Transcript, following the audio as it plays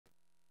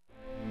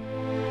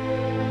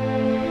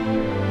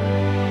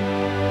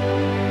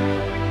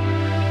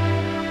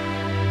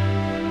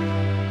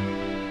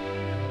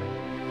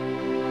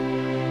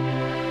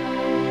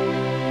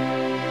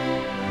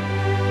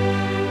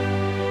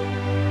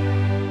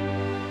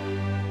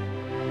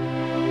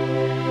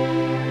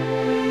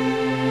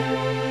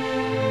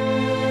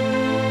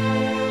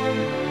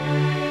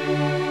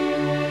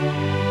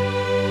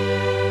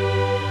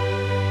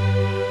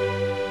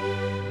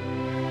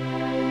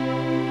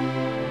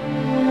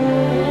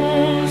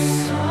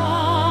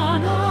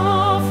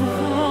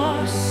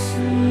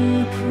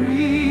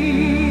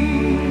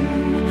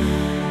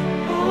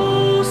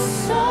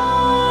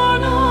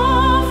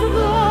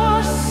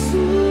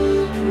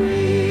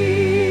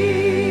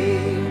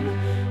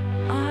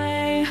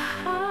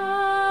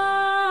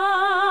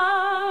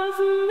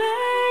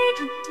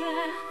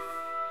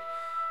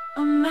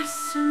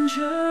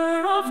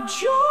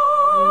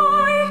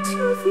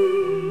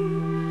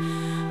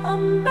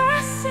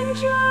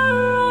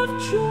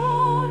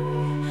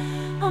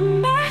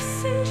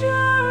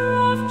messenger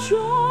of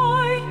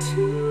joy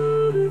to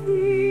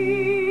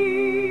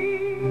thee.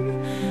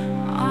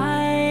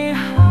 I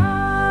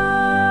have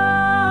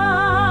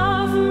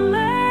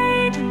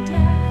made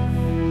death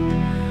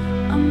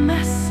a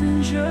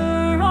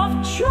messenger of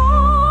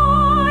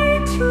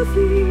joy to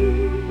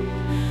thee,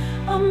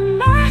 a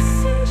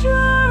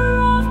messenger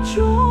of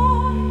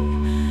joy,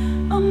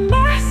 a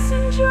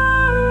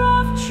messenger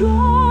of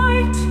joy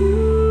to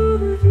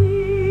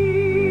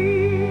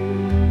thee.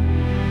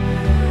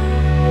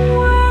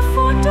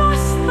 Wherefore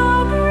dost thou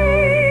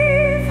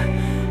grieve?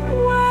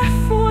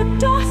 Wherefore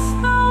dost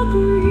thou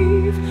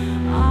grieve?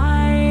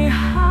 I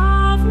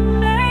have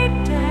made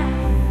death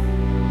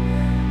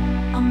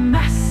a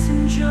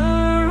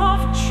messenger of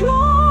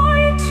joy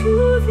to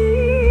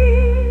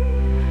thee.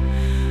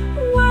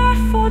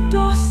 Wherefore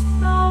dost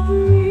thou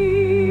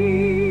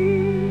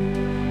grieve?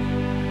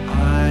 I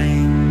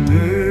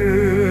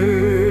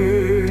made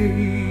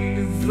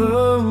the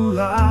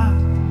light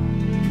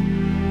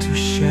to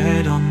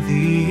shed on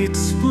thee its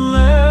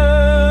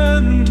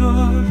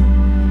splendor,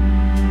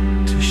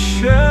 to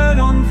shed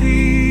on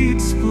thee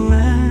its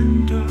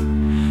splendor,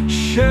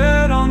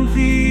 shed on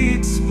thee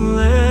its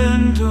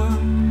splendor.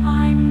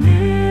 I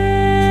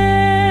made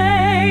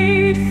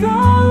the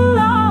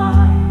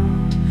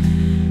light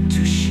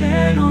to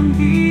shed on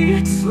thee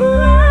its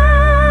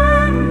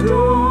splendor.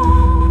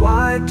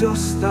 Why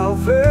dost thou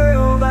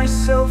veil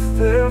thyself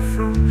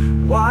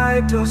therefrom?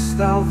 Why dost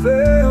thou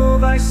veil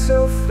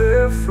thyself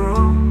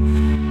therefrom?